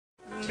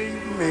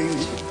Believe me,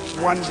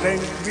 one thing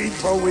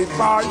before we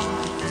part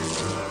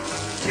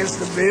is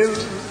to build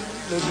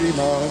the dream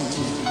on.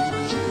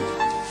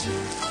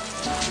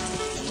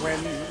 When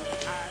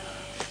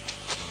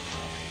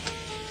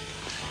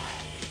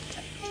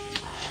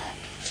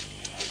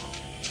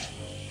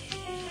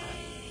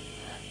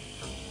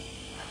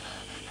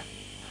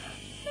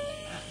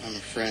I'm a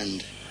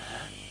friend.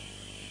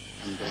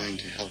 I'm going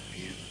to help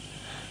you.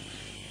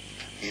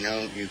 You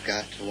know, you've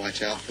got to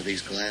watch out for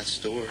these glass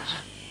doors.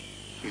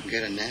 You can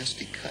get a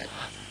nasty cut.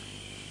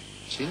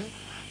 See?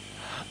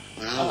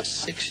 When I was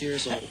 6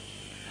 years old,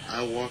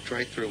 I walked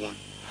right through one.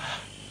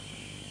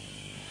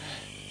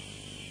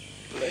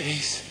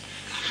 Please,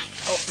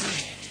 help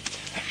me.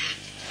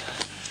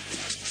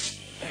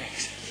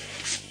 Thanks.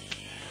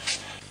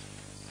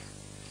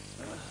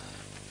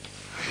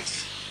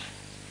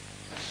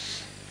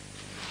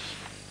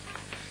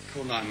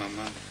 Call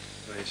 911,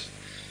 please.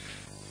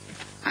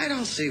 I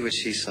don't see what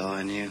she saw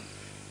in you.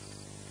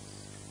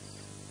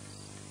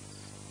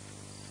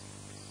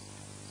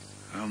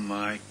 Oh,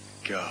 my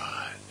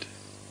God.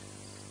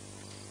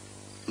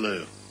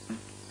 Lou.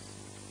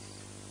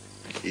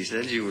 He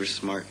said you were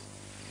smart.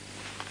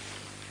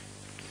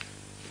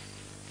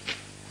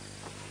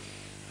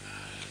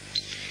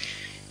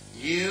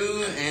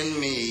 You and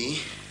me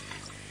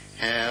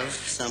have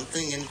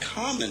something in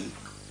common,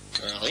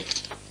 Charlie.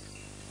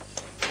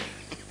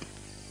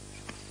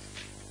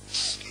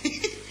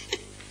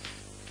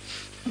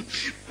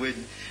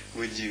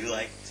 Would you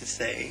like to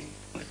say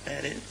what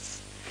that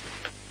is?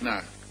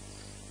 No.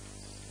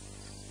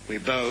 We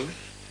both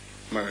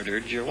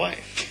murdered your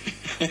wife.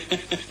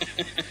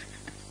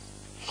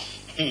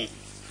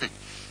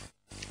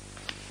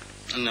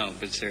 No,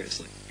 but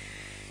seriously.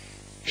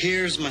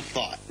 Here's my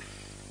thought.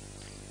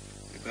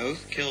 We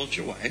both killed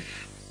your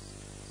wife.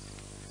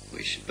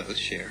 We should both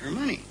share her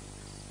money.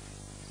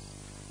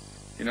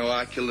 You know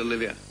why I killed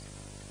Olivia?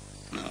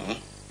 No.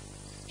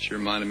 She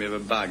reminded me of a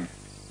bug.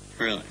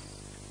 Really?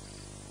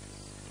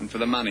 And for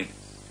the money.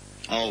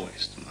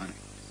 Always the money.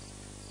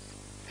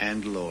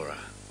 And Laura.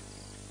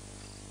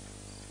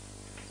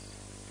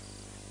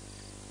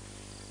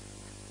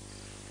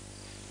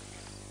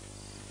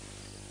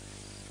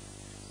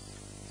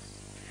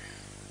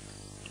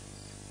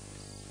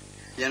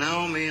 You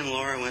know, me and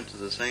Laura went to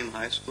the same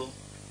high school.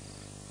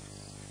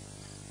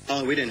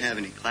 Only we didn't have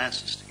any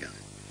classes together.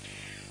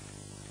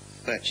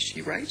 But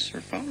she writes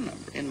her phone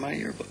number in my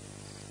yearbook.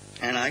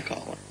 And I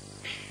call her.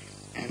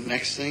 And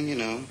next thing you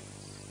know,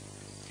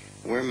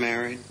 we're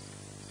married.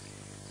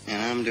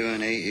 And I'm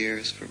doing 8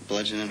 years for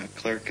bludgeoning a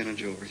clerk in a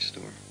jewelry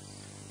store.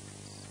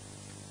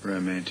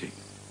 Romantic.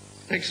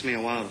 Takes me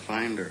a while to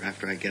find her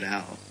after I get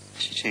out.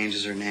 She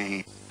changes her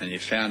name. And you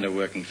found her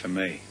working for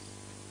me.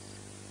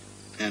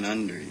 And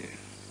under you.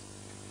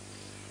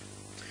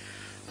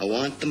 I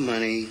want the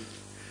money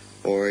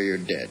or you're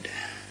dead.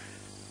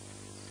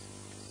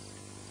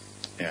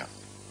 Yeah.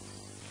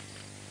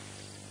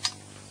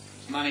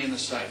 Money in the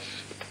safe.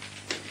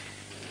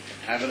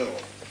 Have it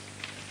all.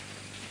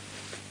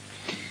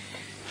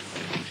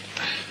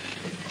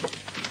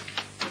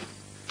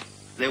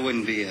 There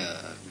wouldn't be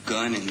a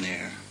gun in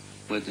there,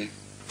 would there?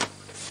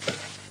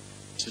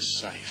 It's a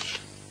safe.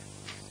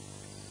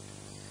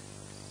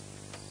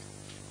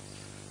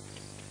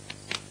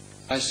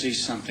 I see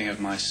something of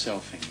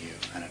myself in you,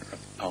 and it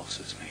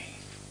repulses me.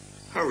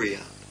 Hurry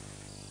up.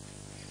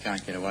 You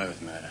can't get away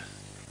with murder.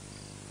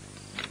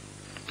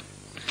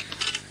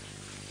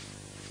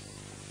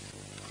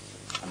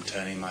 I'm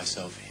turning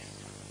myself in.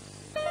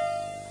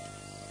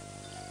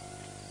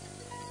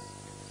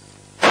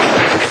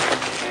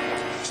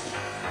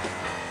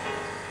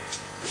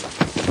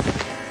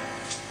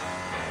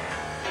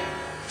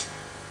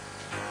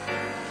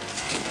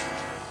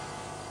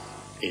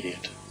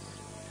 Idiot.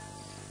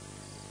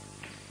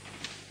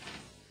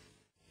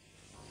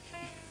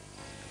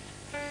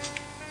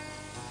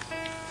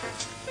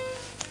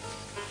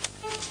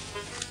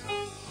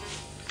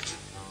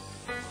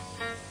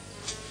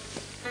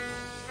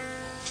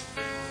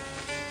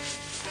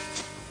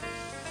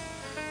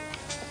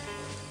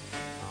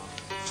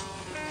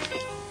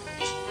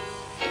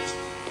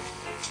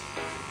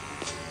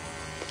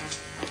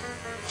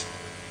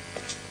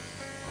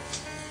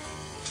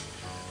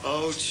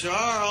 Oh,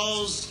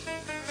 Charles.